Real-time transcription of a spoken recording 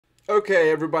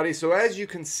Okay, everybody, so as you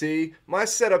can see, my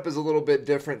setup is a little bit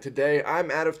different today.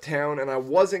 I'm out of town and I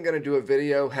wasn't going to do a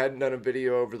video, hadn't done a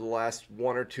video over the last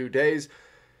 1 or 2 days.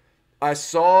 I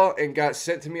saw and got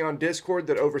sent to me on Discord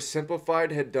that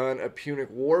Oversimplified had done a Punic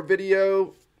War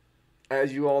video.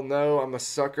 As you all know, I'm a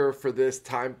sucker for this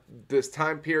time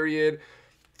period,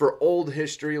 for old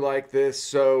history like this.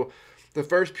 So the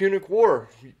First Punic War,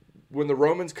 when the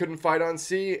Romans couldn't fight on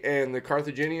sea and the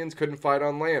Carthaginians couldn't fight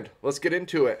on land. Let's get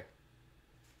into it.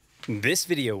 This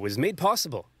video was made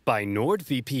possible by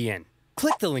NordVPN.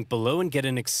 Click the link below and get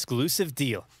an exclusive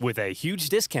deal with a huge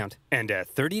discount and a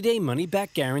 30-day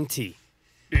money-back guarantee.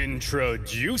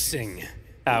 Introducing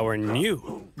our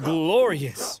new,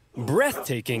 glorious,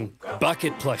 breathtaking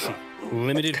bucket plushie.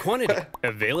 Limited quantity,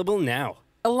 available now,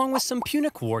 along with some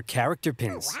Punic War character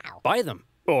pins. Buy them,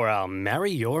 or I'll marry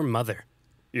your mother.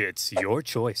 It's your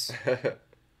choice.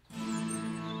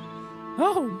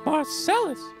 Oh,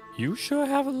 Marcellus, you sure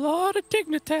have a lot of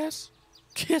dignitas.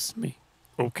 Kiss me.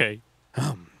 Okay.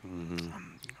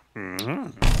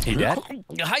 Hey, Dad?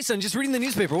 Hi, son. Just reading the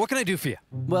newspaper. What can I do for you?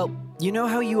 Well, you know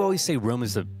how you always say Rome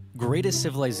is the greatest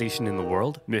civilization in the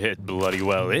world? It bloody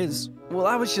well is. Well,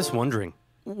 I was just wondering,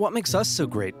 what makes us so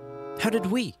great? How did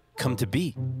we come to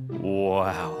be?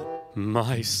 Wow.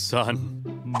 My son.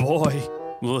 Boy,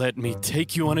 let me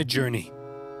take you on a journey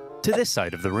to this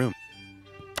side of the room.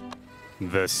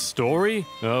 The story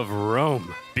of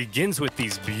Rome begins with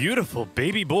these beautiful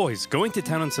baby boys going to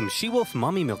town on some she-wolf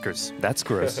mommy milkers. That's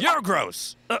gross. You're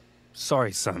gross!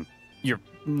 Sorry, son. You're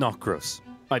not gross.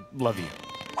 I love you.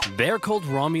 They're called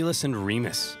Romulus and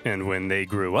Remus, and when they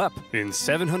grew up, in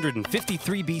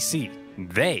 753 BC,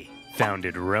 they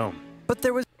founded Rome. But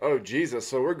there was Oh, Jesus,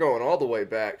 so we're going all the way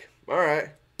back. All right.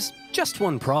 just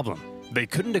one problem. They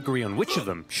couldn't agree on which of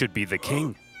them should be the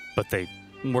king. But they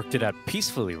worked it out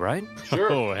peacefully, right?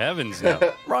 Sure. Oh, heavens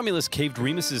no. Romulus caved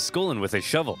Remus's skull in with a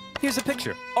shovel. Here's a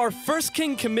picture. Our first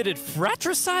king committed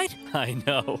fratricide? I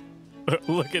know.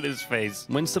 Look at his face.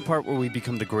 When's the part where we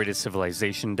become the greatest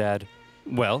civilization, Dad?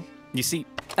 Well, you see,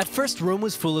 at first Rome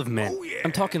was full of men. Oh, yeah.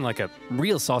 I'm talking like a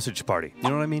real sausage party. You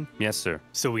know what I mean? Yes, sir.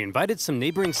 So we invited some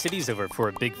neighboring cities over for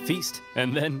a big feast.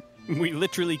 And then we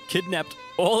literally kidnapped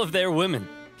all of their women.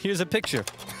 Here's a picture.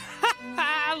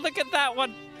 Look at that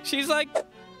one. She's like,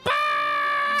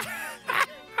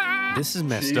 this is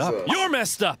messed up. You're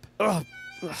messed up. Ugh.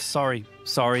 Sorry.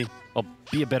 I'll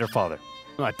be a better father.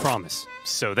 I promise.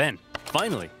 So then,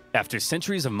 finally, after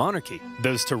centuries of monarchy,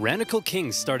 those tyrannical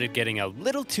kings started getting a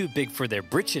little too big for their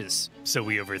britches. So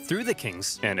we overthrew the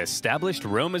kings and established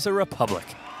Rome as a republic.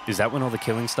 Is that when all the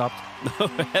killing stopped? Oh,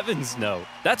 heavens no.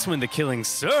 That's when the killing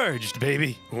surged,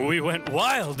 baby. We went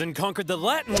wild and conquered the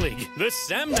Latin League, the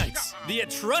Samnites, the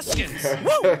Etruscans.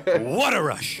 Woo! What a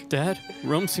rush. Dad,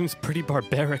 Rome seems pretty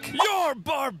barbaric. You're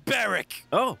barbaric!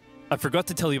 Oh, I forgot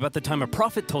to tell you about the time a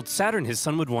prophet told Saturn his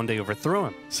son would one day overthrow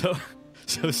him.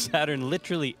 So Saturn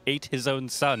literally ate his own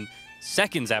son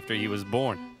seconds after he was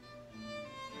born.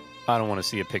 I don't want to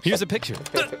see a picture. Here's a picture.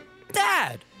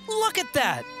 Dad! Look at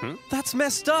that! That's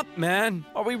messed up, man.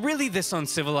 Are we really this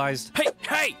uncivilized?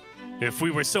 Hey! If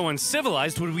we were so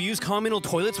uncivilized, would we use communal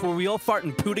toilets where we all fart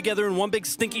and poo together in one big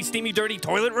stinky, steamy, dirty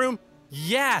toilet room?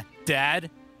 Yeah,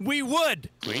 Dad. We would!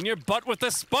 Clean your butt with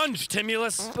a sponge,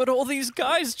 Timulus! But all these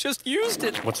guys just used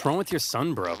it! What's wrong with your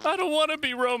son, bro? I don't want to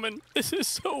be Roman. This is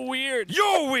so weird.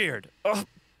 You're weird!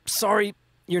 Sorry,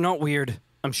 you're not weird.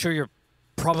 I'm sure you're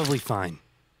probably fine.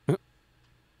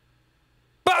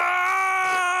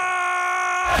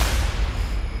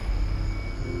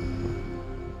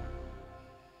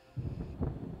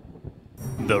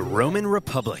 The Roman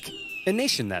Republic. A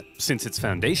nation that, since its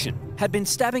foundation, had been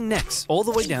stabbing necks all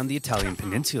the way down the Italian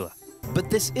peninsula. But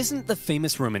this isn't the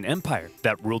famous Roman Empire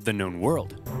that ruled the known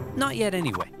world. Not yet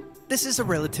anyway. This is a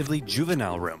relatively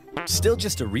juvenile Rome, still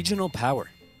just a regional power.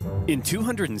 In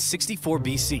 264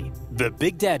 BC, the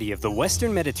big daddy of the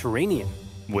Western Mediterranean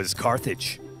was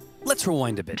Carthage. Let's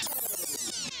rewind a bit.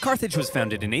 Carthage was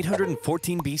founded in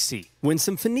 814 BC, when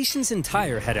some Phoenicians in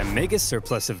Tyre had a mega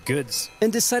surplus of goods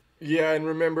and decided. Yeah, and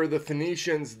remember the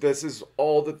Phoenicians, this is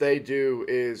all that they do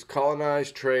is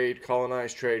colonize, trade,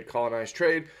 colonize, trade, colonize,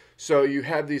 trade. So you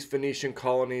have these Phoenician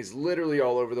colonies literally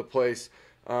all over the place.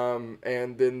 And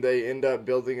then they end up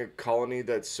building a colony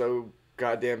that's so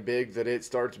goddamn big that it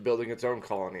starts building its own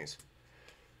colonies.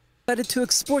 Decided to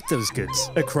export those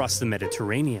goods across the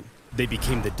Mediterranean. They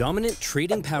became the dominant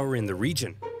trading power in the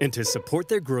region. And to support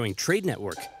their growing trade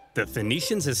network, the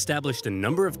Phoenicians established a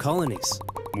number of colonies,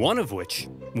 one of which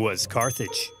was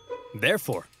Carthage.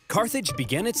 Therefore, Carthage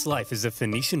began its life as a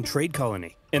Phoenician trade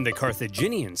colony, and the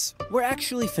Carthaginians were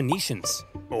actually Phoenicians,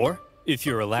 or If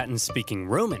you're a Latin-speaking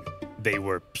Roman, they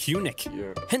were Punic,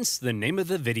 hence the name of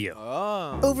the video.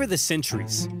 Over the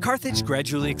centuries, Carthage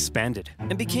gradually expanded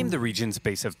and became the region's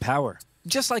base of power.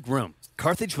 Just like Rome,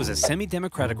 Carthage was a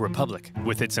semi-democratic republic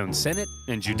with its own senate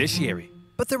and judiciary.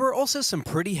 But there were also some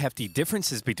pretty hefty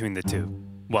differences between the two.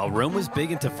 While Rome was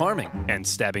big into farming and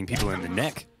stabbing people in the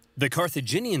neck, the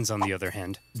Carthaginians, on the other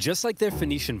hand, just like their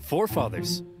Phoenician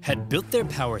forefathers, had built their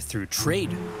power through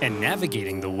trade and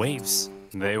navigating the waves.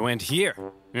 They went here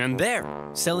and there,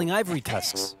 selling ivory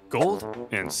tusks, gold,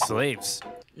 and slaves.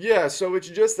 Yeah, so it's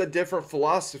just a different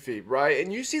philosophy, right?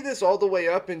 And you see this all the way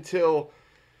up until,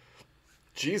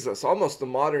 Jesus, almost the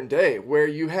modern day, where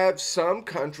you have some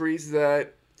countries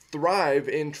that thrive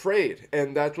in trade,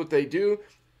 and that's what they do.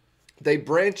 They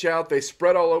branch out, they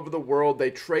spread all over the world,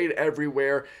 they trade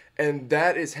everywhere, and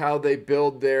that is how they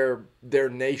build their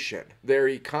nation, their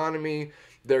economy,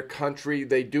 their country.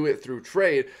 They do it through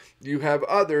trade. You have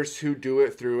others who do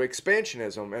it through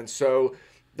expansionism, and so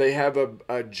they have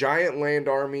a giant land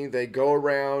army. They go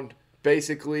around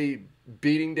basically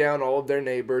beating down all of their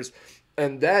neighbors,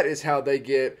 and that is how they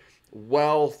get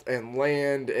wealth and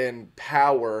land and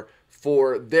power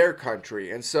for their country.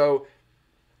 And so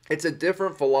it's a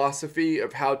different philosophy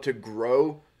of how to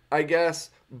grow, I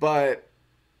guess, but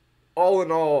all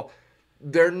in all,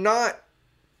 they're not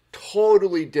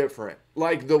totally different.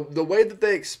 Like the way that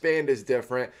they expand is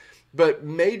different, but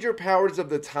major powers of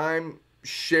the time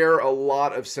share a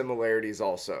lot of similarities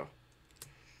also.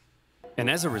 And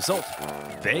as a result,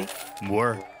 they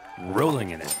were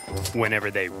rolling in it.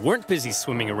 Whenever they weren't busy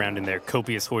swimming around in their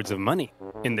copious hoards of money,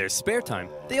 in their spare time,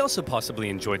 they also possibly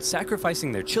enjoyed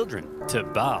sacrificing their children to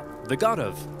Baal, the god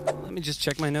of... Let me just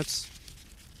check my notes.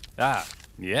 Ah,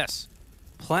 yes.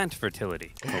 Plant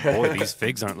fertility. Oh boy, these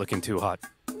figs aren't looking too hot.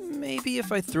 Maybe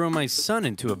if I throw my son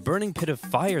into a burning pit of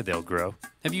fire, they'll grow.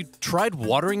 Have you tried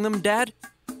watering them, Dad?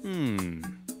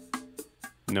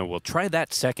 No, we'll try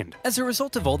that second. As a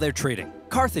result of all their trading,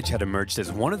 Carthage had emerged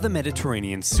as one of the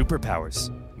Mediterranean superpowers.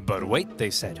 But wait, they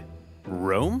said.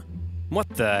 Rome? What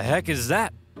the heck is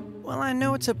that? Well, I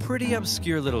know it's a pretty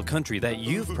obscure little country that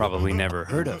you've probably never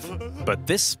heard of. But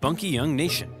this spunky young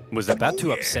nation was about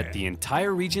to upset the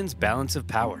entire region's balance of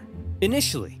power.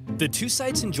 Initially, the two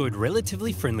sides enjoyed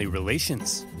relatively friendly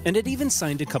relations, and had even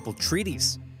signed a couple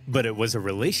treaties. But it was a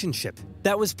relationship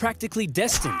that was practically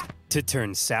destined to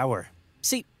turn sour.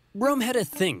 See, Rome had a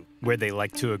thing where they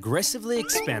liked to aggressively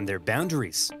expand their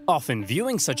boundaries, often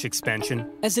viewing such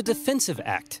expansion as a defensive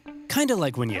act. Kinda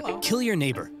like when you kill your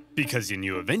neighbor, because you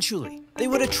knew eventually they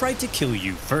would have tried to kill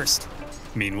you first.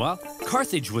 Meanwhile,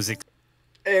 Carthage was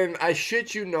and I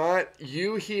shit you not,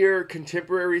 you hear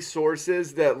contemporary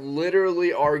sources that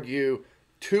literally argue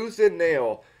tooth and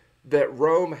nail that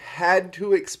Rome had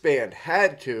to expand,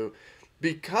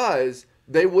 because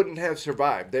they wouldn't have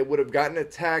survived. They would have gotten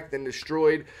attacked and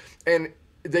destroyed, and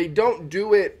they don't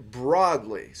do it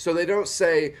broadly. So they don't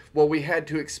say, well, we had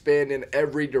to expand in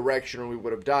every direction or we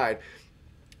would have died.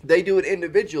 They do it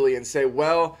individually and say,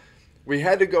 well, we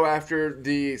had to go after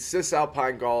the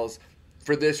Cisalpine Gauls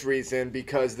for this reason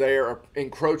because they are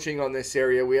encroaching on this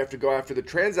area. We have to go after the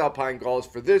Transalpine Gauls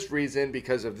for this reason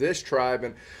because of this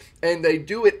tribe. And they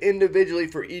do it individually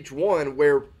for each one,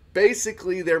 where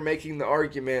basically they're making the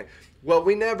argument, well,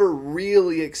 we never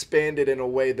really expanded in a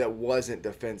way that wasn't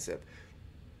defensive.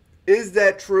 Is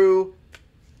that true?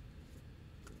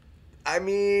 I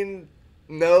mean,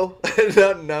 no.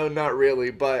 No, not really.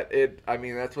 But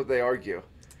that's what they argue.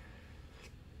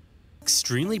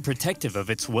 Extremely protective of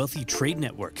its wealthy trade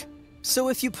network. So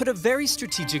if you put a very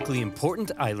strategically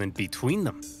important island between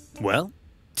them, well,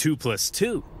 2 +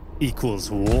 2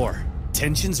 = war.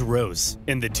 Tensions rose,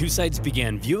 and the two sides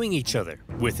began viewing each other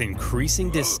with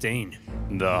increasing disdain.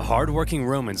 The hard-working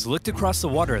Romans looked across the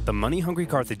water at the money-hungry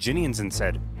Carthaginians and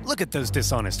said, "Look at those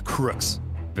dishonest crooks.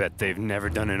 Bet they've never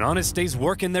done an honest day's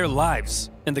work in their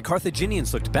lives." And the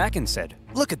Carthaginians looked back and said,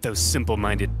 "Look at those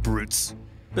simple-minded brutes.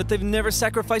 Bet they've never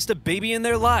sacrificed a baby in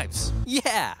their lives."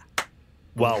 Yeah!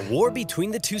 While war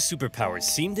between the two superpowers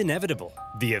seemed inevitable,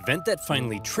 the event that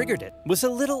finally triggered it was a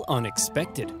little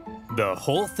unexpected. The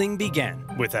whole thing began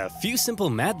with a few simple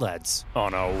mad lads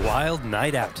on a wild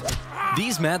night out.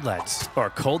 These mad lads are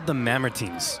called the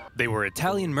Mamertines. They were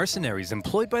Italian mercenaries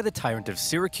employed by the tyrant of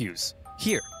Syracuse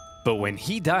here. But when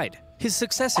he died, his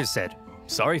successor said,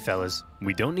 "Sorry fellas,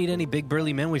 we don't need any big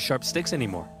burly men with sharp sticks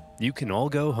anymore. You can all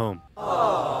go home."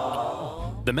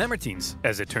 The Mamertines,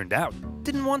 as it turned out,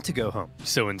 didn't want to go home.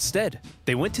 So instead,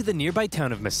 they went to the nearby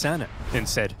town of Messana and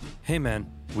said, "Hey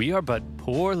man, we are but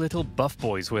poor little buff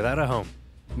boys without a home.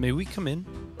 May we come in?"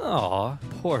 Aw,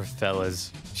 poor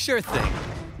fellas. Sure thing.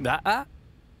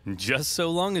 Just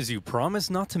so long as you promise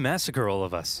not to massacre all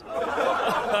of us.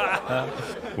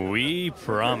 We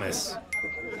promise.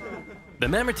 The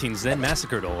Mamertines then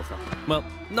massacred all of them. Well,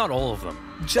 not all of them,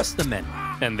 just the men.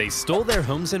 And they stole their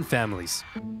homes and families.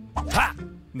 Ha!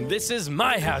 This is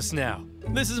my house now.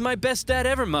 This is my best dad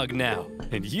ever mug now.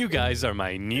 And you guys are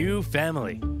my new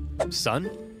family. Son,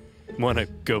 wanna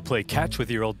go play catch with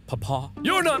your old papa?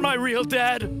 You're not my real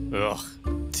dad! Ugh,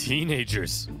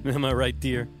 teenagers. Am I right,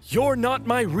 dear? You're not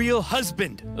my real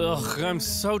husband! Ugh, I'm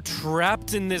so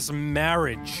trapped in this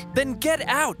marriage. Then get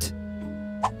out!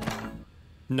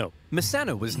 No,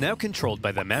 Messana was now controlled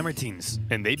by the Mamertines,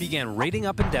 and they began raiding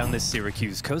up and down the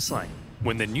Syracuse coastline.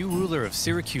 When the new ruler of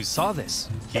Syracuse saw this,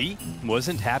 he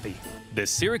wasn't happy. The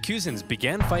Syracusans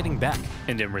began fighting back,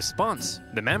 and in response,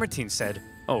 the Mamertines said,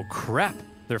 "Oh crap,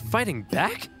 they're fighting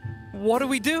back? What do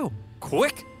we do?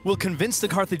 Quick, we'll convince the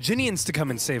Carthaginians to come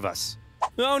and save us."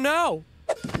 Oh no!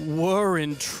 We're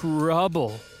in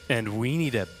trouble, and we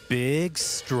need a big,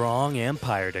 strong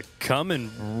empire to come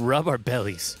and rub our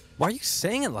bellies. Why are you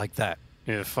saying it like that?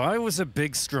 If I was a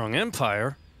big, strong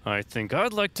empire, I think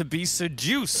I'd like to be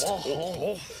seduced.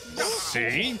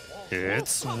 See?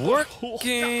 It's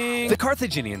working! The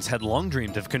Carthaginians had long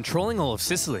dreamed of controlling all of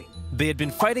Sicily. They had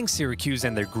been fighting Syracuse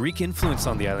and their Greek influence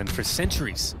on the island for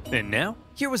centuries. And now,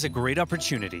 here was a great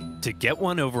opportunity to get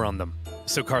one over on them.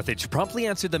 So Carthage promptly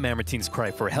answered the Mamertines' cry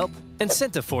for help and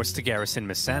sent a force to garrison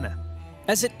Messana.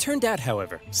 As it turned out,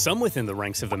 however, some within the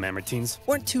ranks of the Mamertines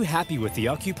weren't too happy with the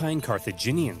occupying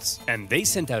Carthaginians, and they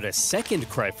sent out a second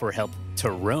cry for help to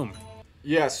Rome.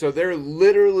 Yeah, so they're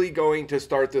literally going to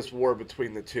start this war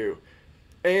between the two.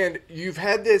 And you've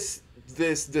had this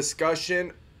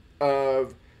discussion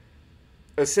of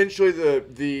essentially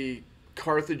the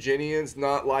Carthaginians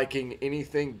not liking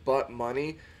anything but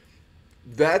money.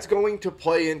 That's going to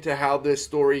play into how this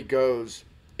story goes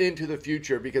into the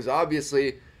future, because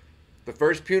obviously the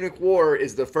First Punic War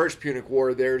is the First Punic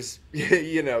War. There's,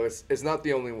 you know, it's not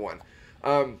the only one.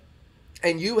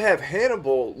 And you have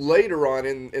Hannibal later on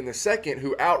in the second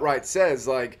who outright says,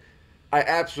 like, I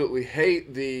absolutely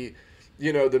hate the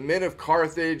men of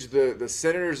Carthage, the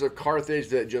senators of Carthage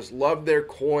that just love their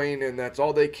coin and that's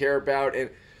all they care about, and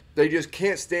they just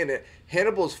can't stand it.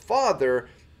 Hannibal's father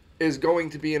is going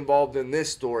to be involved in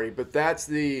this story, but that's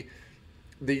the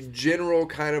general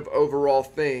kind of overall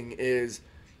thing is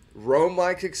Rome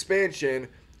likes expansion.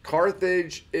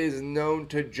 Carthage is known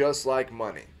to just like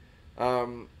money.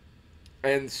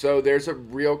 And so there's a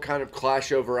real kind of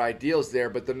clash over ideals there,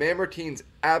 but the Mamertines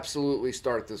absolutely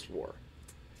start this war.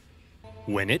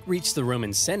 When it reached the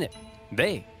Roman Senate,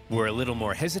 they were a little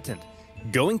more hesitant.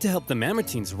 Going to help the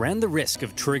Mamertines ran the risk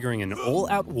of triggering an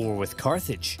all-out war with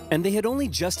Carthage, and they had only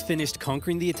just finished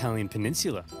conquering the Italian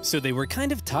peninsula, so they were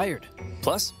kind of tired.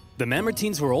 Plus, the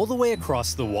Mamertines were all the way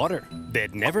across the water. They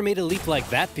had never made a leap like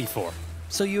that before,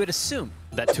 so you would assume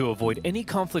that to avoid any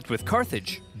conflict with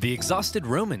Carthage, the exhausted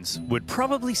Romans would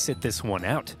probably sit this one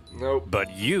out. Nope.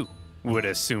 But you would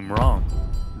assume wrong.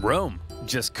 Rome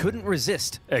just couldn't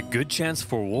resist a good chance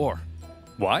for war.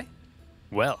 Why?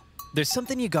 Well, there's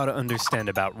something you gotta understand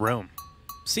about Rome.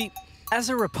 See, as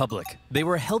a republic, they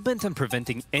were hell-bent on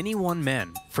preventing any one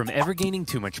man from ever gaining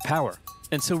too much power.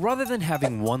 And so rather than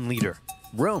having one leader,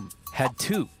 Rome had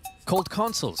two, called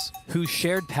consuls, who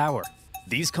shared power.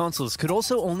 These consuls could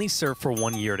also only serve for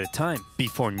 1 year at a time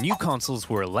before new consuls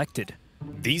were elected.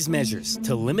 These measures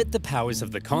to limit the powers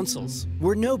of the consuls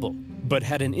were noble, but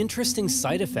had an interesting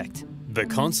side effect. The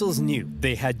consuls knew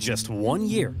they had just 1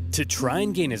 year to try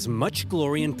and gain as much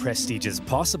glory and prestige as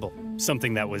possible,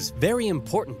 something that was very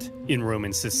important in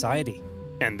Roman society.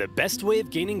 And the best way of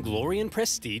gaining glory and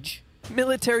prestige?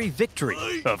 Military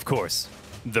victory, of course.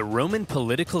 The Roman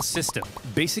political system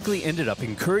basically ended up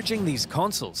encouraging these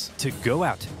consuls to go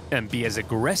out and be as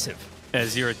aggressive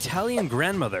as your Italian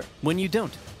grandmother when you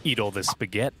don't eat all the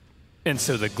spaghetti. And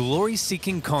so the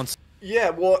glory-seeking consul... Yeah,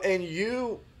 well, and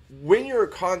when you're a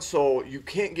consul, you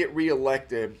can't get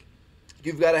reelected.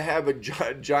 You've got to have a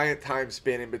giant time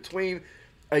span in between.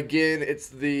 Again, it's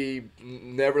the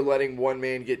never letting one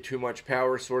man get too much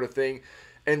power sort of thing.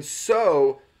 And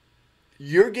so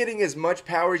you're getting as much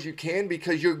power as you can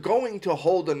because you're going to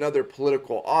hold another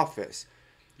political office.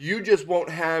 You just won't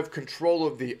have control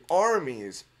of the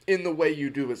armies in the way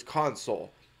you do as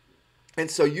consul. And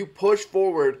so you push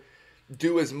forward,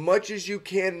 do as much as you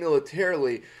can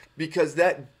militarily, because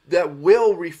that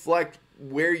will reflect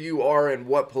where you are and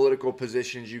what political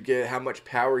positions you get, how much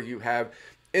power you have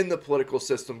in the political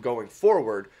system going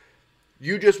forward.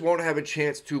 You just won't have a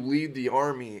chance to lead the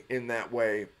army in that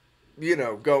way, you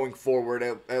know, going forward,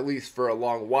 at least for a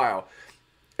long while.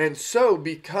 And so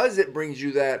because it brings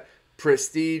you that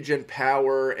prestige and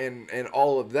power and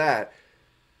all of that,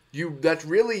 that's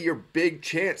really your big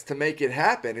chance to make it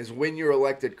happen, is when you're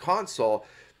elected consul.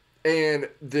 And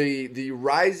the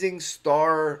rising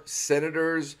star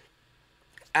senators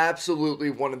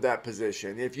absolutely wanted that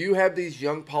position. If you have these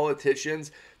young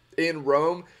politicians in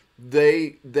Rome,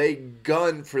 they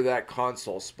gun for that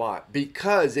consul spot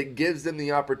because it gives them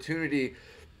the opportunity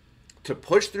to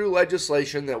push through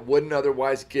legislation that wouldn't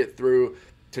otherwise get through,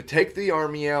 to take the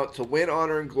army out, to win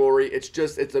honor and glory.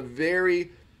 It's a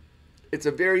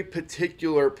very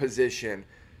particular position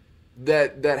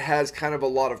that has kind of a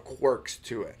lot of quirks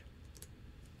to it.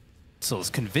 Consuls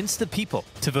convinced the people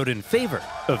to vote in favor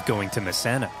of going to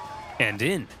Messana, and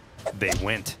in they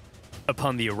went.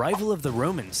 Upon the arrival of the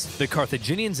Romans, the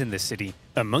Carthaginians in the city,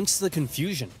 amongst the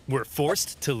confusion, were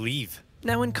forced to leave.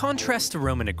 Now, in contrast to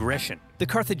Roman aggression, the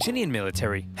Carthaginian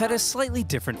military had a slightly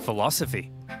different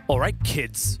philosophy. All right,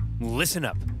 kids, listen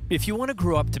up. If you want to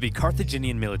grow up to be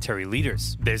Carthaginian military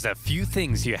leaders, there's a few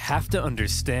things you have to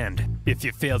understand. If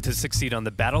you fail to succeed on the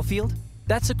battlefield,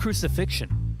 that's a crucifixion.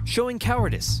 Showing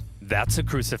cowardice, that's a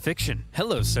crucifixion.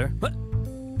 Hello, sir.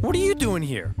 What are you doing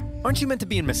here? Aren't you meant to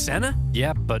be in Messana?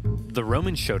 Yeah, but the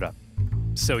Romans showed up.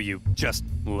 So you just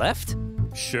left?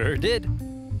 Sure did.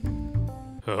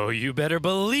 Oh, you better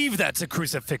believe that's a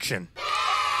crucifixion.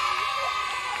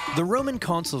 The Roman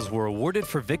consuls were awarded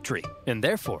for victory, and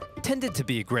therefore tended to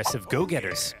be aggressive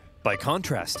go-getters. By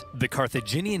contrast, the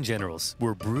Carthaginian generals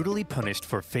were brutally punished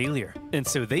for failure, and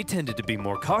so they tended to be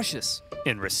more cautious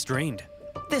and restrained.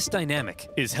 This dynamic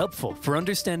is helpful for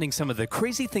understanding some of the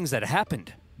crazy things that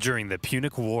happened during the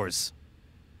Punic Wars.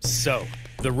 So,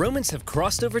 the Romans have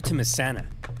crossed over to Messana,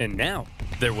 and now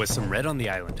there was some red on the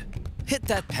island. Hit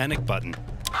that panic button.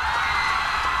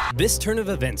 This turn of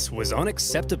events was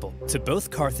unacceptable to both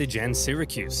Carthage and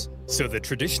Syracuse, so the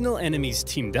traditional enemies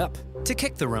teamed up to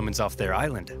kick the Romans off their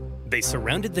island. They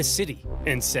surrounded the city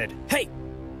and said, "Hey,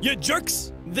 you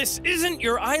jerks! This isn't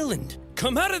your island!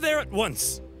 Come out of there at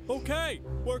once!" Okay,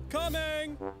 we're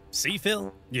coming! See,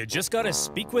 Phil, you just gotta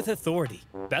speak with authority.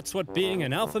 That's what being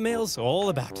an alpha male's all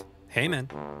about. Hey, man.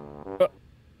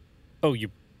 Oh, you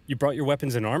brought your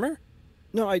weapons and armor?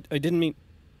 No, I didn't mean...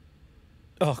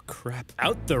 Oh, crap.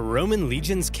 Out the Roman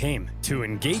legions came to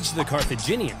engage the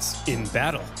Carthaginians in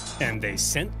battle, and they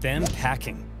sent them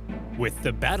packing. With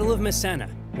the Battle of Messana,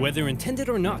 whether intended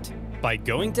or not, by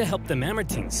going to help the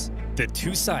Mamertines, the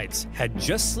two sides had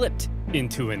just slipped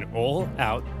into an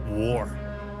all-out war.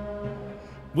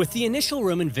 With the initial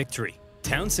Roman victory,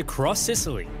 towns across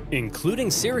Sicily,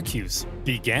 including Syracuse,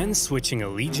 began switching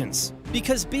allegiance,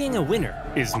 because being a winner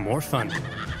is more fun.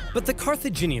 But the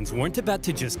Carthaginians weren't about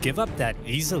to just give up that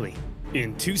easily.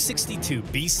 In 262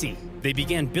 BC, they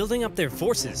began building up their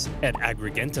forces at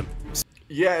Agrigentum.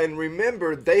 Yeah, and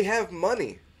remember, they have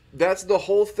money. That's the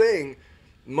whole thing.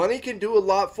 Money can do a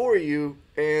lot for you,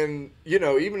 and, you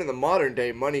know, even in the modern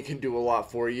day, money can do a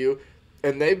lot for you,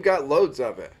 and they've got loads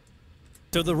of it.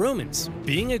 So the Romans,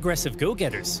 being aggressive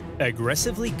go-getters,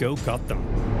 aggressively go-got them.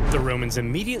 The Romans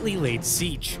immediately laid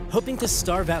siege, hoping to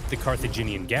starve out the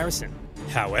Carthaginian garrison.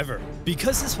 However,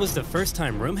 because this was the first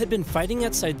time Rome had been fighting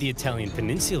outside the Italian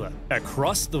peninsula,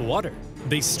 across the water,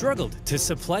 they struggled to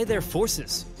supply their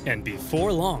forces, and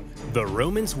before long, the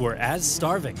Romans were as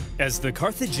starving as the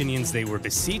Carthaginians they were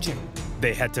besieging.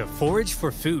 They had to forage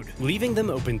for food, leaving them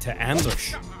open to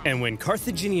ambush. And when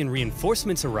Carthaginian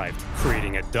reinforcements arrived,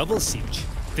 creating a double siege,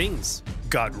 things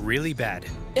got really bad.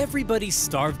 Everybody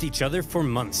starved each other for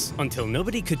months until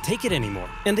nobody could take it anymore,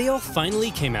 and they all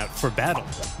finally came out for battle,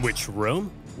 which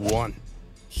Rome won.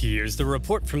 Here's the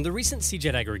report from the recent siege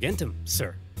at Agrigentum,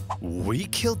 sir. We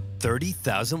killed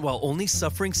 30,000 while only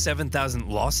suffering 7,000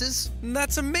 losses?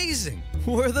 That's amazing!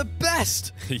 We're the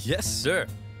best! Yes, sir.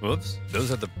 Whoops, those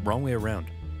are the wrong way around.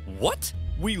 What?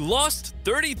 We lost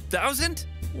 30,000?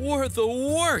 We're the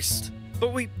worst!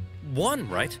 But we won,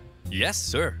 right? Yes,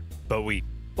 sir. But we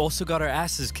also got our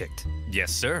asses kicked.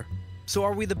 Yes, sir. So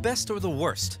are we the best or the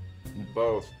worst?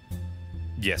 Both.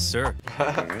 Yes, sir.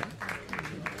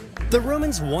 The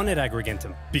Romans won at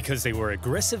Agrigentum because they were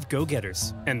aggressive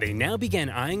go-getters, and they now began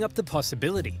eyeing up the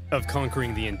possibility of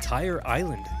conquering the entire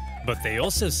island. But they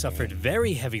also suffered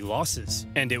very heavy losses,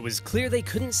 and it was clear they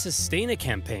couldn't sustain a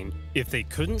campaign if they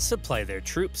couldn't supply their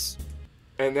troops.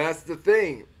 And that's the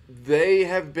thing. They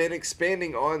have been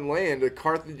expanding on land. The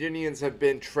Carthaginians have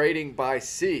been trading by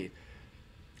sea.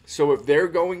 So if they're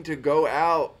going to go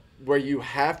out where you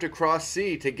have to cross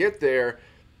sea to get there,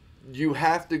 you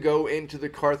have to go into the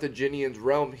Carthaginians'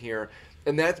 realm here.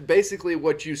 And that's basically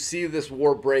what you see this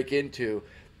war break into,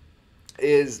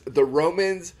 is the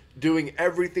Romans doing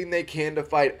everything they can to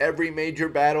fight every major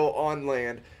battle on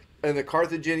land, and the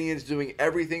Carthaginians doing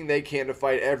everything they can to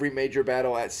fight every major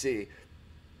battle at sea.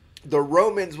 The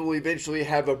Romans will eventually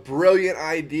have a brilliant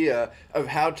idea of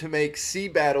how to make sea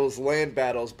battles land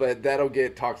battles, but that'll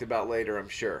get talked about later, I'm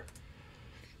sure.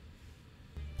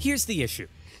 Here's the issue.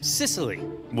 Sicily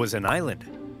was an island.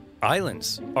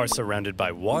 Islands are surrounded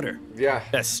by water. Yeah.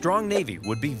 A strong navy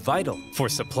would be vital for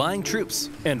supplying troops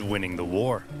and winning the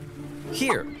war.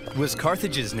 Here was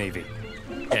Carthage's navy,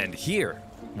 and here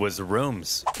was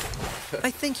Rome's. I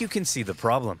think you can see the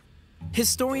problem.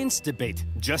 Historians debate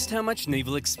just how much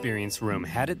naval experience Rome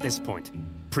had at this point.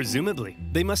 Presumably,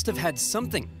 they must have had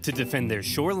something to defend their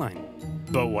shoreline.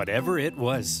 But whatever it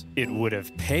was, it would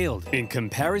have paled in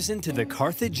comparison to the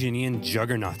Carthaginian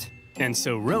juggernaut. And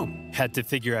so Rome had to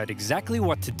figure out exactly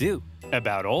what to do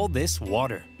about all this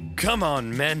water. Come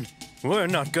on, men. We're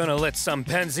not gonna let some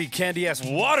pansy candy-ass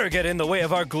water get in the way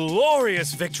of our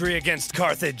glorious victory against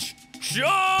Carthage.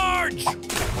 Charge!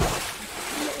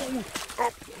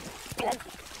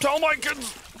 Tell my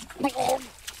kids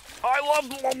I love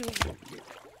them.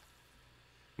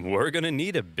 We're gonna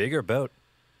need a bigger boat.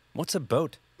 What's a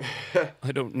boat?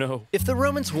 I don't know. If the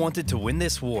Romans wanted to win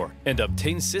this war and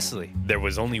obtain Sicily, there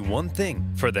was only one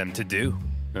thing for them to do.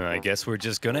 I guess we're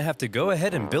just gonna have to go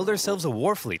ahead and build ourselves a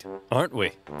war fleet, aren't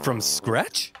we? From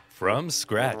scratch? From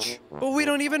scratch. But we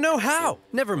don't even know how.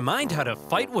 Never mind how to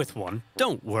fight with one.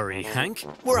 Don't worry, Hank.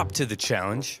 We're up to the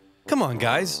challenge. Come on,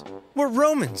 guys. We're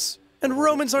Romans, and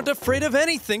Romans aren't afraid of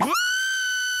anything.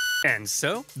 And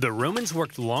so, the Romans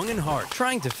worked long and hard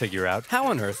trying to figure out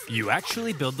how on earth you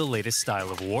actually build the latest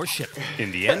style of warship.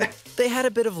 In the end, they had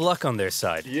a bit of luck on their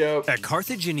side. Yep. A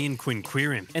Carthaginian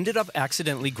quinquereme ended up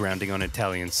accidentally grounding on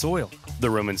Italian soil.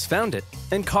 The Romans found it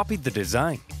and copied the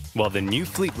design. While the new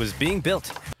fleet was being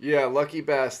built, Yeah, lucky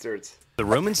bastards. the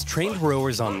Romans trained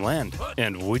rowers on land,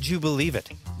 and would you believe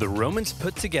it? The Romans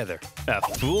put together a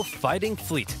full fighting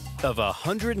fleet of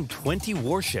 120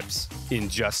 warships in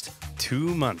just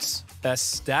 2 months. A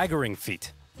staggering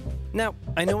feat. Now,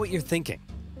 I know what you're thinking,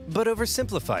 but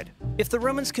oversimplified. If the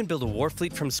Romans can build a war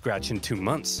fleet from scratch in 2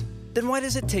 months, then why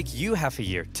does it take you half a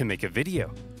year to make a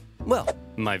video? Well,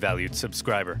 my valued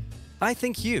subscriber, I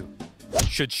think you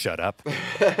should shut up.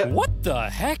 What the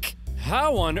heck?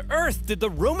 How on earth did the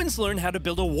Romans learn how to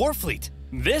build a war fleet?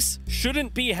 This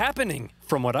shouldn't be happening.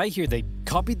 From what I hear, they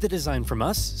copied the design from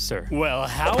us, sir. Well,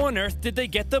 how on earth did they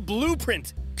get the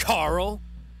blueprint, Carl?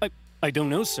 I don't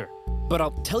know, sir. But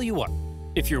I'll tell you what.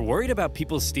 If you're worried about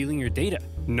people stealing your data,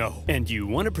 no, and you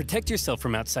want to protect yourself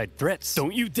from outside threats,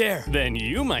 don't you dare. Then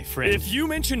you, my friend, if you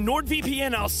mention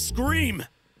NordVPN, I'll scream.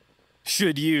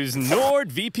 Should use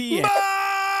NordVPN.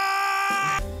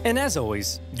 And as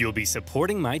always, you'll be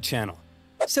supporting my channel.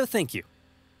 So thank you.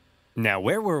 Now,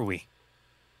 where were we?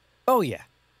 Oh yeah,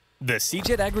 the siege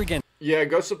at Agrigentum. Yeah,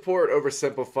 go support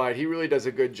Oversimplified. He really does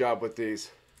a good job with these.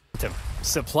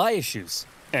 Supply issues,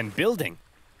 and building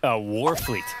a war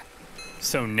fleet.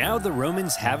 So now the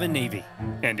Romans have a navy,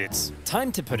 and it's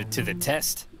time to put it to the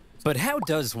test. But how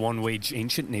does one wage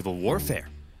ancient naval warfare?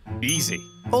 Easy.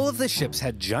 All of the ships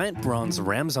had giant bronze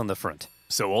rams on the front,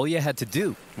 so all you had to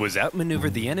do was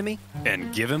outmaneuver the enemy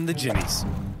and give him the jimmies.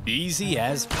 Easy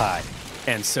as pie.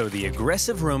 And so the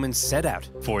aggressive Romans set out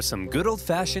for some good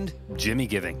old-fashioned jimmy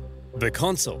giving. The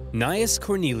consul, Gnaeus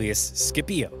Cornelius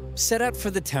Scipio, set out for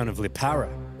the town of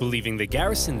Lipara, believing the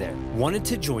garrison there wanted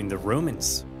to join the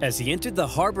Romans. As he entered the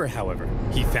harbor, however,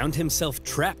 he found himself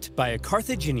trapped by a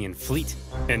Carthaginian fleet,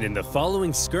 and in the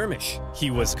following skirmish,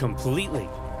 he was completely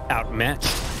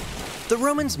outmatched. The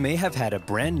Romans may have had a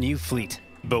brand new fleet,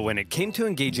 but when it came to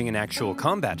engaging in actual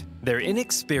combat, their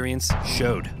inexperience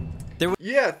showed.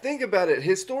 Yeah, think about it.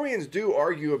 Historians do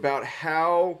argue about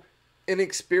how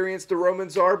inexperienced the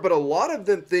Romans are, but a lot of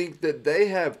them think that they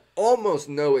have almost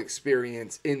no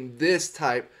experience in this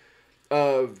type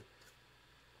of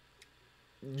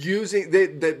using,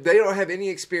 that they don't have any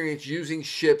experience using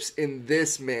ships in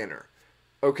this manner.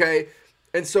 Okay?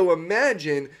 And so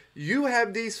imagine you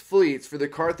have these fleets for the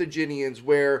Carthaginians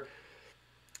where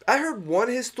I heard one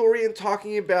historian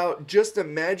talking about, just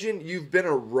imagine you've been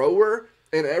a rower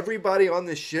and everybody on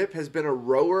the ship has been a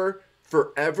rower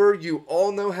forever. You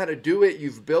all know how to do it.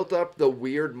 You've built up the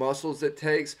weird muscles it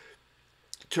takes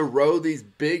to row these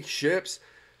big ships.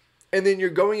 And then you're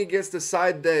going against a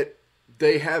side that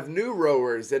they have new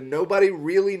rowers and nobody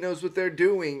really knows what they're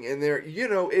doing. And they're, you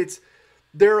know,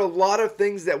 there are a lot of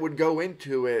things that would go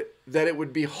into it that it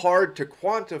would be hard to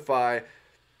quantify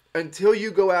until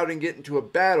you go out and get into a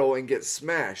battle and get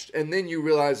smashed. And then you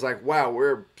realize, like, wow,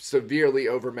 we're severely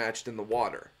overmatched in the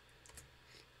water.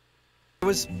 There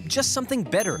was just something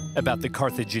better about the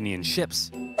Carthaginian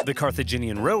ships. The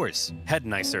Carthaginian rowers had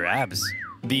nicer abs.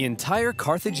 The entire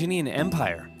Carthaginian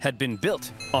Empire had been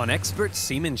built on expert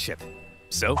seamanship.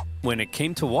 So, when it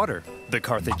came to water, the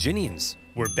Carthaginians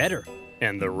were better,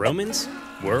 and the Romans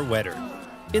were wetter.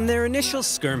 In their initial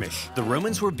skirmish, the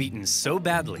Romans were beaten so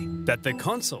badly that the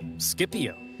consul,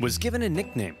 Scipio, was given a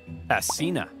nickname,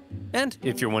 Asina. And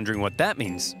if you're wondering what that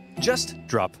means, just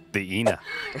drop the Ina.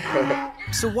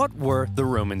 So what were the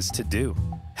Romans to do?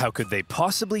 How could they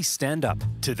possibly stand up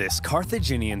to this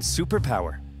Carthaginian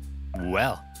superpower?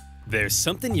 Well, there's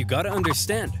something you gotta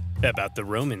understand about the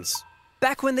Romans.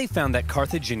 Back when they found that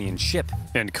Carthaginian ship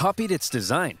and copied its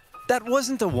design, that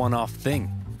wasn't a one-off thing.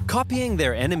 Copying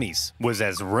their enemies was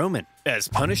as Roman as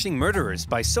punishing murderers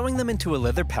by sewing them into a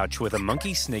leather pouch with a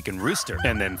monkey, snake, and rooster,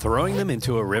 and then throwing them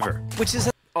into a river, which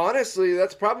is honestly,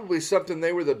 that's probably something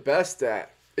they were the best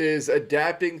at, is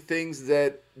adapting things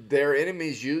that their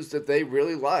enemies used that they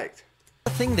really liked. a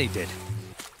thing they did.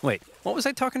 Wait, what was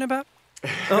I talking about?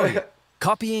 Oh, yeah.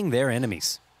 Copying their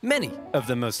enemies. Many of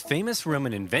the most famous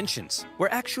Roman inventions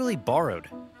were actually borrowed.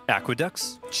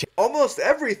 Aqueducts, Almost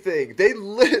everything.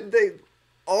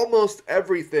 Almost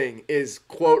everything is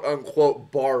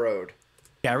quote-unquote borrowed.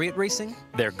 chariot racing,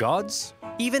 their gods.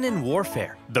 Even in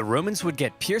warfare, the Romans would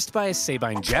get pierced by a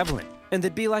Sabine javelin, and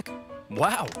they'd be like,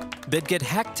 wow. They'd get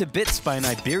hacked to bits by an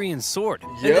Iberian sword,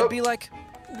 and they'd be like,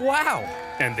 wow.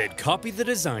 And they'd copy the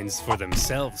designs for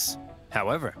themselves.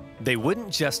 However, they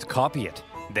wouldn't just copy it.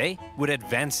 They would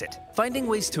advance it, finding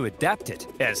ways to adapt it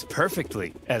as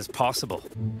perfectly as possible.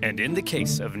 And in the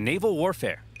case of naval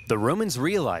warfare, the Romans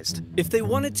realized if they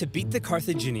wanted to beat the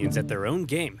Carthaginians at their own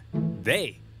game,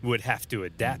 they would have to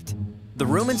adapt. The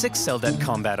Romans excelled at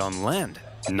combat on land,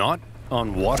 not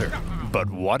on water. But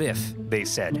what if, they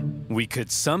said, we could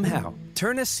somehow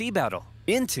turn a sea battle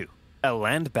into a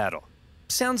land battle?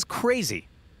 Sounds crazy,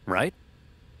 right?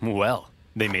 Well,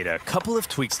 they made a couple of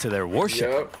tweaks to their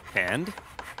warship, and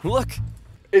look.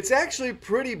 It's actually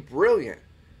pretty brilliant,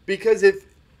 because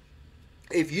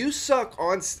if you suck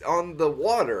on the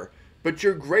water, but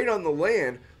you're great on the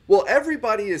land, well,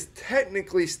 everybody is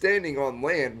technically standing on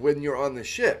land when you're on the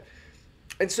ship.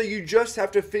 And so you just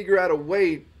have to figure out a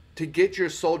way to get your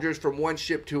soldiers from one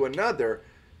ship to another.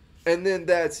 And then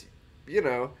that's,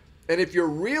 and if you're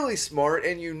really smart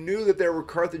and you knew that there were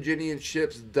Carthaginian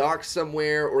ships docked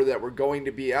somewhere or that were going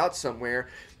to be out somewhere,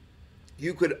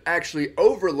 you could actually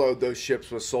overload those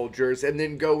ships with soldiers and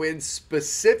then go in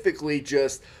specifically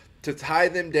just to tie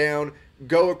them down,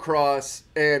 go across,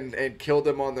 and kill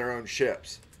them on their own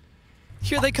ships.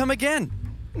 Here they come again.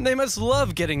 They must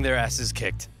love getting their asses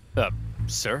kicked.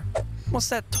 Sir? What's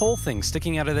that toll thing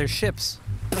sticking out of their ships?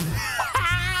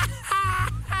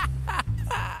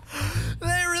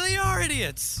 They really are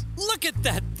idiots. Look at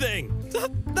that thing.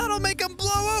 That'll make them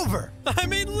blow over. I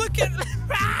mean, look at...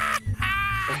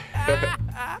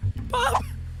 Bob!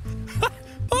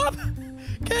 Bob!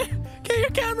 Get your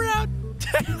camera out.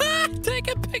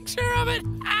 Take a picture of it.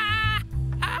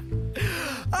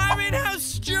 I mean, how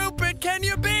stupid can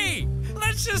you be?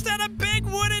 Let's just add a big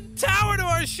wooden tower to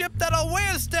our ship that'll weigh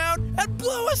us down and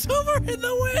blow us over in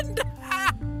the wind.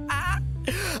 I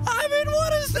mean, what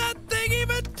does that thing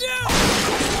even do?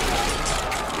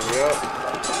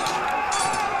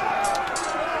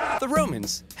 The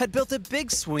Romans had built a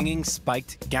big swinging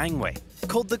spiked gangway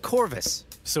called the Corvus.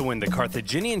 So when the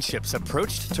Carthaginian ships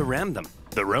approached to ram them,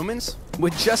 the Romans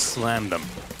would just slam them.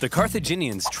 The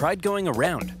Carthaginians tried going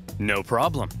around. No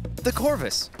problem. The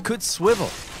Corvus could swivel.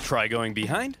 Try going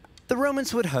behind. The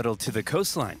Romans would huddle to the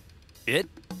coastline. It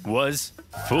was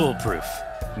foolproof.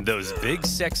 Those big,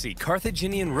 sexy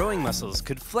Carthaginian rowing muscles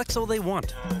could flex all they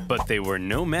want, but they were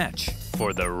no match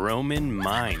for the Roman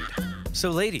mind. So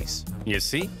ladies, you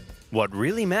see, what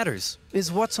really matters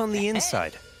is what's on the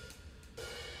inside.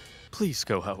 Please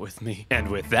go out with me. And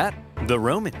with that, the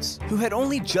Romans, who had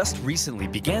only just recently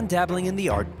began dabbling in the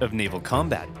art of naval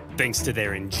combat, thanks to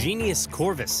their ingenious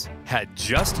Corvus, had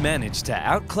just managed to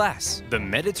outclass the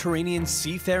Mediterranean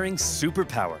seafaring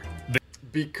superpower.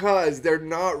 Because it's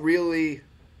not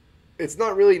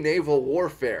really naval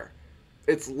warfare.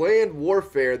 It's land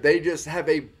warfare. They just have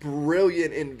a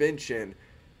brilliant invention.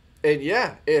 And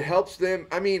yeah, it helps them.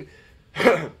 I mean,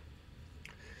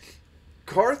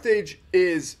 Carthage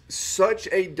is such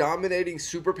a dominating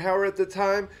superpower at the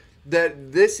time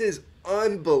that this is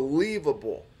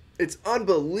unbelievable. It's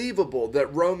unbelievable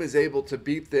that Rome is able to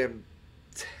beat them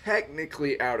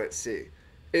technically out at sea.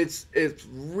 It's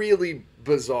really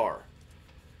bizarre.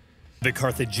 The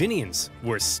Carthaginians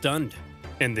were stunned,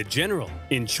 and the general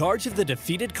in charge of the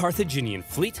defeated Carthaginian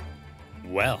fleet,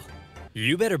 well,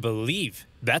 you better believe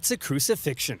that's a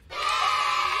crucifixion.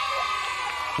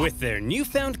 With their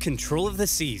newfound control of the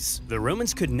seas, the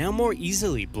Romans could now more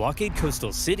easily blockade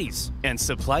coastal cities and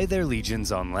supply their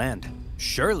legions on land.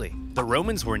 Surely, the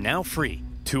Romans were now free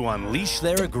to unleash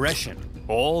their aggression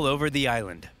all over the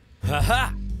island.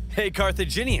 Haha! Hey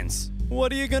Carthaginians,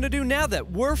 what are you gonna do now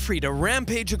that we're free to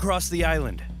rampage across the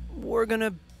island? We're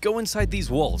gonna go inside these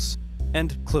walls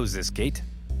and close this gate.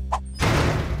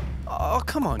 Oh,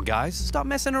 come on guys, stop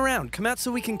messing around. Come out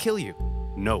so we can kill you.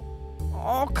 No.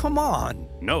 Oh, come on.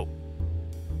 No.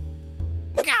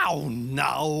 Oh,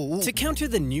 no. To counter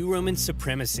the new Roman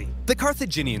supremacy, the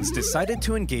Carthaginians decided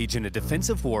to engage in a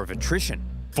defensive war of attrition,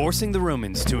 forcing the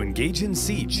Romans to engage in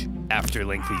siege after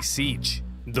lengthy siege.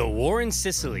 The war in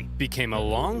Sicily became a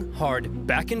long, hard,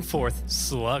 back-and-forth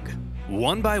slug.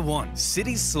 One by one,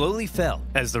 cities slowly fell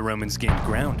as the Romans gained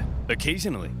ground.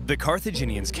 Occasionally, the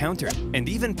Carthaginians countered and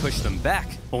even pushed them back,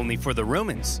 only for the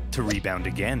Romans to rebound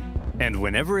again. And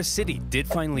whenever a city did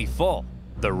finally fall,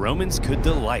 the Romans could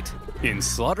delight in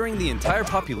slaughtering the entire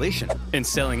population and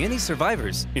selling any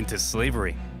survivors into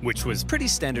slavery, which was pretty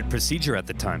standard procedure at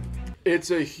the time. This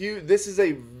is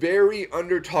a very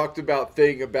under-talked about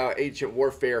thing about ancient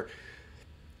warfare.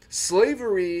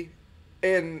 Slavery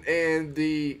and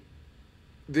the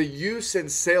use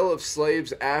and sale of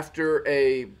slaves after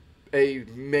a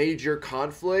major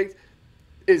conflict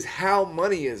is how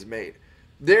money is made.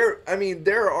 There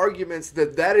are arguments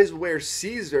that is where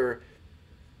Caesar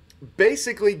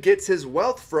basically gets his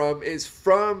wealth from, is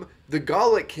from the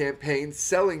Gallic campaign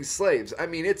selling slaves. I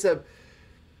mean, it's a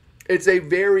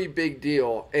very big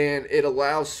deal, and it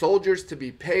allows soldiers to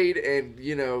be paid, and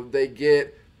they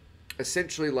get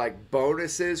essentially like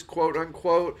bonuses, quote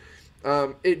unquote.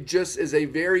 It just is a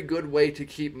very good way to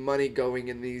keep money going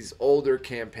in these older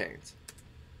campaigns.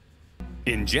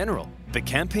 In general, the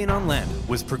campaign on land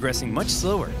was progressing much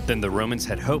slower than the Romans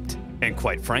had hoped, and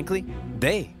quite frankly,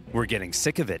 they were getting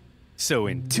sick of it. So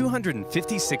in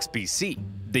 256 BC,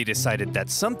 they decided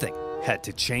that something had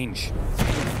to change.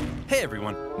 Hey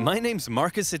everyone, my name's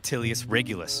Marcus Attilius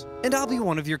Regulus, and I'll be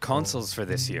one of your consuls for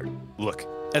this year. Look,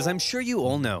 as I'm sure you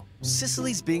all know,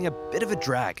 Sicily's being a bit of a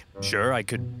drag. Sure, I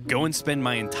could go and spend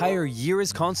my entire year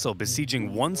as consul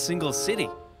besieging one single city,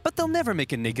 but they'll never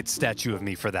make a naked statue of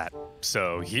me for that.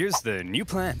 So here's the new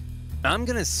plan. I'm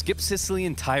gonna skip Sicily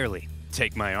entirely,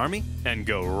 take my army, and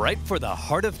go right for the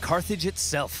heart of Carthage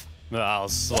itself. I'll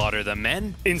slaughter the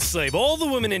men, enslave all the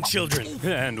women and children,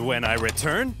 and when I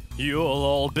return, you'll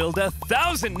all build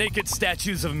 1,000 naked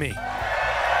statues of me.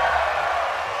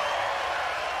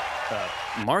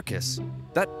 Marcus,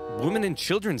 that women and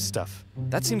children stuff,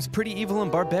 that seems pretty evil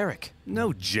and barbaric.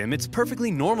 No, Jim, it's perfectly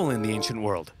normal in the ancient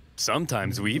world.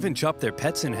 Sometimes we even chop their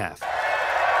pets in half.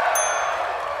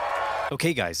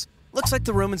 Okay, guys, looks like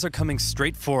the Romans are coming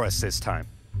straight for us this time.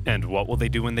 And what will they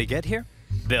do when they get here?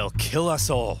 They'll kill us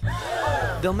all.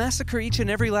 They'll massacre each and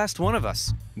every last one of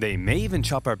us. They may even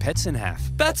chop our pets in half.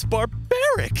 That's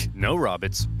barbaric! No, Rob,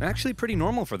 it's actually pretty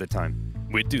normal for the time.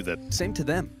 We'd do the same to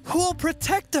them. Who'll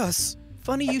protect us?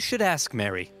 Funny you should ask,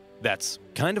 Mary. That's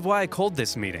kind of why I called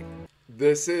this meeting.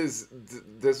 This is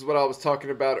what I was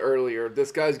talking about earlier.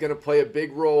 This guy's going to play a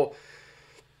big role.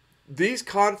 These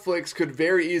conflicts could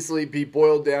very easily be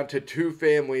boiled down to two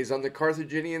families. On the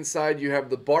Carthaginian side, you have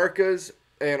the Barcas,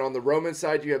 and on the Roman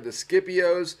side, you have the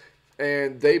Scipios,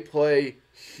 and they play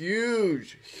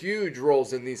huge, huge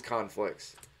roles in these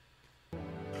conflicts.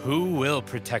 Who will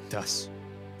protect us?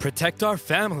 Protect our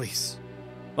families,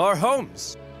 our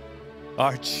homes,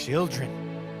 our children.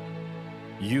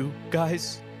 You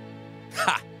guys?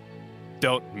 Ha!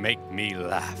 Don't make me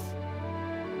laugh.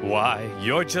 Why,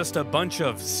 you're just a bunch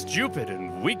of stupid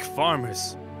and weak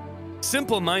farmers.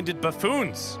 Simple-minded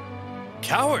buffoons.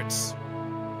 Cowards.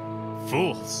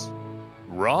 Fools.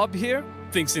 Rob here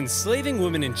thinks enslaving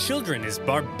women and children is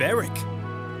barbaric.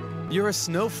 You're a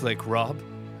snowflake, Rob.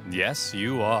 Yes,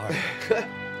 you are.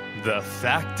 The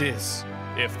fact is,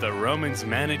 if the Romans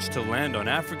manage to land on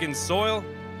African soil,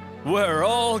 we're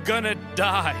all gonna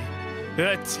die.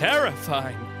 A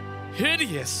terrifying,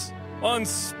 hideous,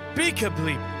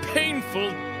 unspeakably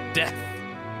painful death.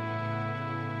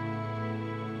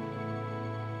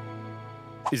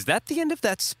 Is that the end of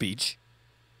that speech?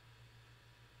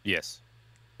 Yes.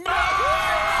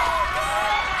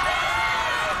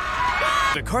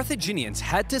 The Carthaginians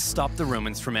had to stop the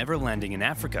Romans from ever landing in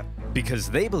Africa because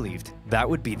they believed that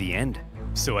would be the end.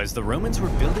 So as the Romans were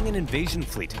building an invasion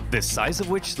fleet, the size of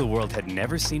which the world had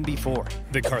never seen before,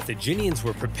 the Carthaginians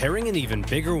were preparing an even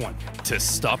bigger one to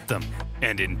stop them.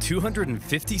 And in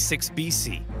 256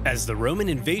 BC, as the Roman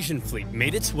invasion fleet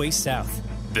made its way south,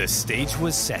 The stage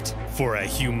was set for a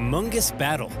humongous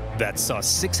battle that saw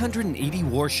 680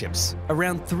 warships,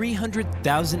 around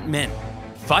 300,000 men,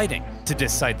 fighting to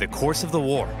decide the course of the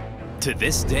war. To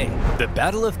this day, the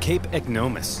Battle of Cape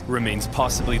Ignomus remains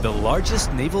possibly the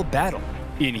largest naval battle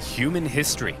in human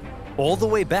history, all the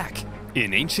way back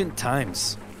in ancient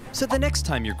times. So the next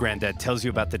time your granddad tells you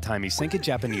about the time he sank a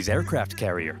Japanese aircraft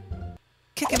carrier,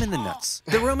 kick him in the nuts.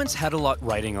 The Romans had a lot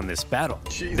riding on this battle.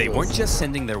 Jesus. They weren't just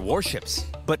sending their warships,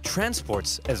 but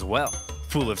transports as well,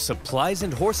 full of supplies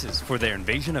and horses for their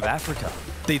invasion of Africa.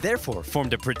 They therefore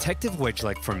formed a protective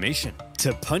wedge-like formation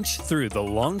to punch through the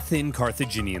long, thin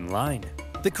Carthaginian line.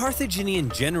 The Carthaginian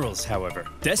generals, however,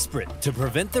 desperate to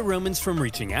prevent the Romans from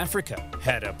reaching Africa,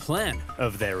 had a plan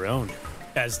of their own.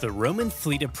 As the Roman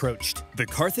fleet approached, the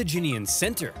Carthaginian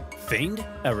center feigned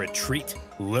a retreat,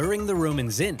 luring the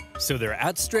Romans in so their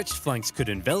outstretched flanks could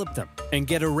envelop them and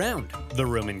get around the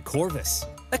Roman corvus.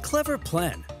 A clever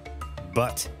plan.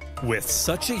 But with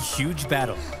such a huge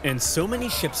battle and so many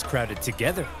ships crowded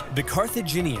together, the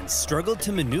Carthaginians struggled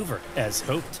to maneuver as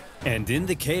hoped. And in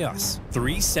the chaos,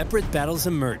 3 separate battles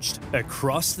emerged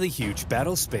across the huge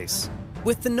battle space.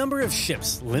 With the number of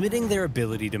ships limiting their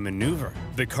ability to maneuver,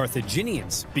 the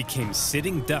Carthaginians became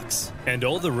sitting ducks, and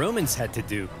all the Romans had to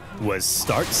do was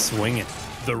start swinging.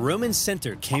 The Roman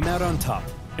center came out on top,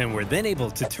 and were then able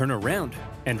to turn around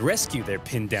and rescue their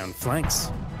pinned down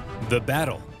flanks. The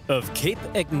Battle of Cape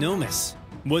Ignomus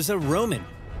was a Roman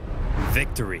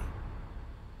victory.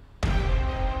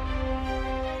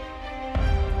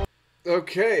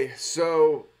 Okay,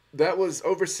 so that was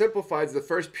Oversimplified, the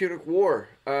First Punic War.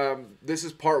 This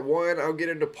is part 1. I'll get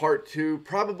into part 2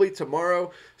 probably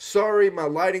tomorrow. Sorry, my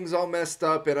lighting's all messed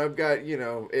up, and I've got, you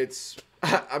know,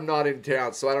 I'm not in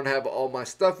town, so I don't have all my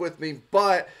stuff with me,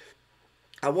 but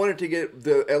I wanted to get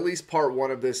at least part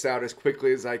 1 of this out as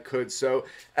quickly as I could. So,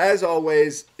 as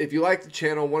always, if you like the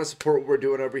channel, want to support what we're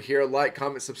doing over here, like,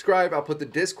 comment, subscribe. I'll put the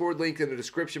Discord link in the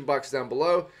description box down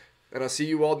below, and I'll see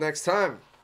you all next time.